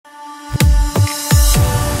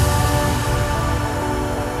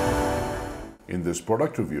In this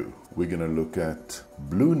product review, we're going to look at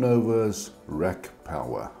BlueNova's rack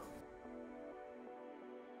power.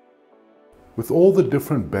 With all the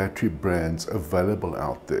different battery brands available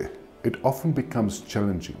out there, it often becomes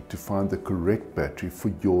challenging to find the correct battery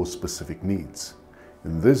for your specific needs.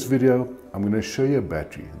 In this video, I'm going to show you a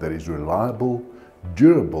battery that is reliable,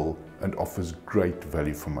 durable, and offers great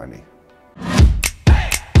value for money.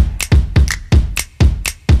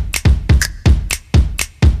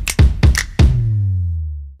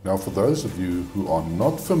 Now, for those of you who are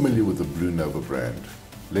not familiar with the BlueNova brand,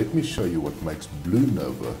 let me show you what makes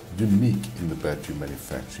BlueNova unique in the battery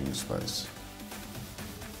manufacturing space.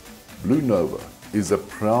 BlueNova is a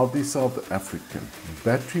proudly South African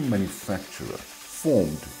battery manufacturer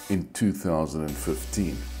formed in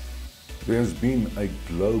 2015. There has been a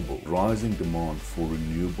global rising demand for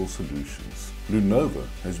renewable solutions. BlueNova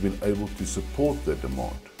has been able to support that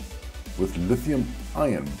demand with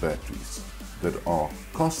lithium-ion batteries that are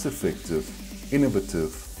cost-effective,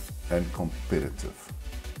 innovative, and competitive.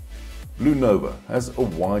 BlueNova has a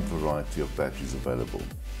wide variety of batteries available,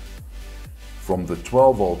 from the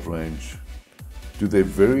 12-volt range to their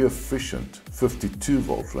very efficient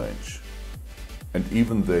 52-volt range, and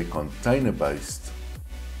even their container-based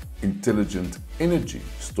intelligent energy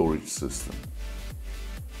storage system.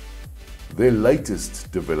 Their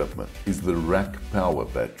latest development is the rack power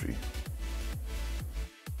battery.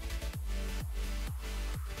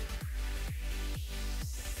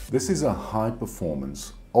 This is a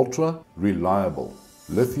high-performance, ultra-reliable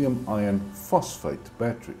lithium iron phosphate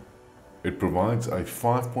battery. It provides a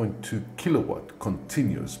 5.2 kilowatt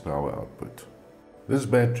continuous power output. This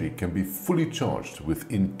battery can be fully charged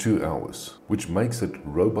within 2 hours, which makes it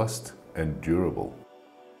robust and durable.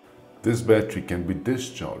 This battery can be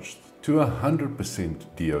discharged to 100%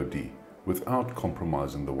 DOD without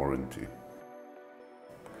compromising the warranty.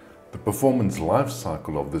 The performance life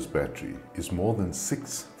cycle of this battery is more than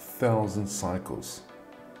 6,000 cycles.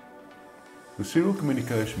 The serial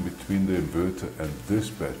communication between the inverter and this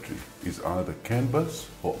battery is either CAN bus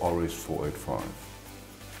or RS485.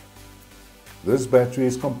 This battery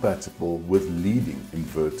is compatible with leading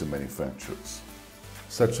inverter manufacturers,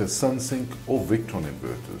 such as SunSync or Victron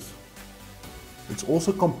inverters. It's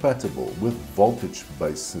also compatible with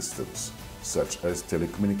voltage-based systems, such as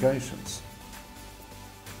telecommunications.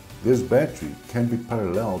 This battery can be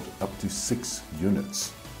paralleled up to 6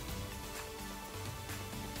 units.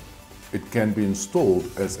 It can be installed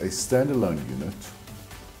as a standalone unit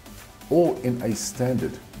or in a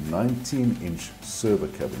standard 19-inch server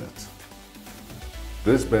cabinet.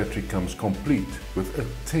 This battery comes complete with a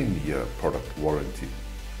 10-year product warranty.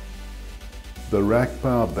 The rack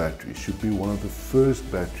power battery should be one of the first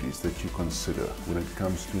batteries that you consider when it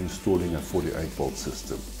comes to installing a 48-volt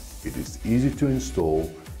system. It is easy to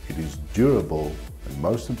install, it is durable, and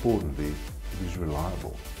most importantly, it is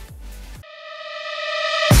reliable.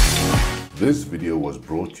 This video was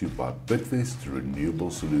brought to you by Bidvest Renewable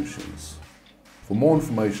Solutions. For more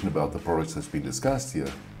information about the products that's been discussed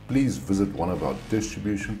here, please visit one of our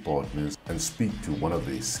distribution partners and speak to one of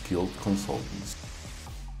their skilled consultants.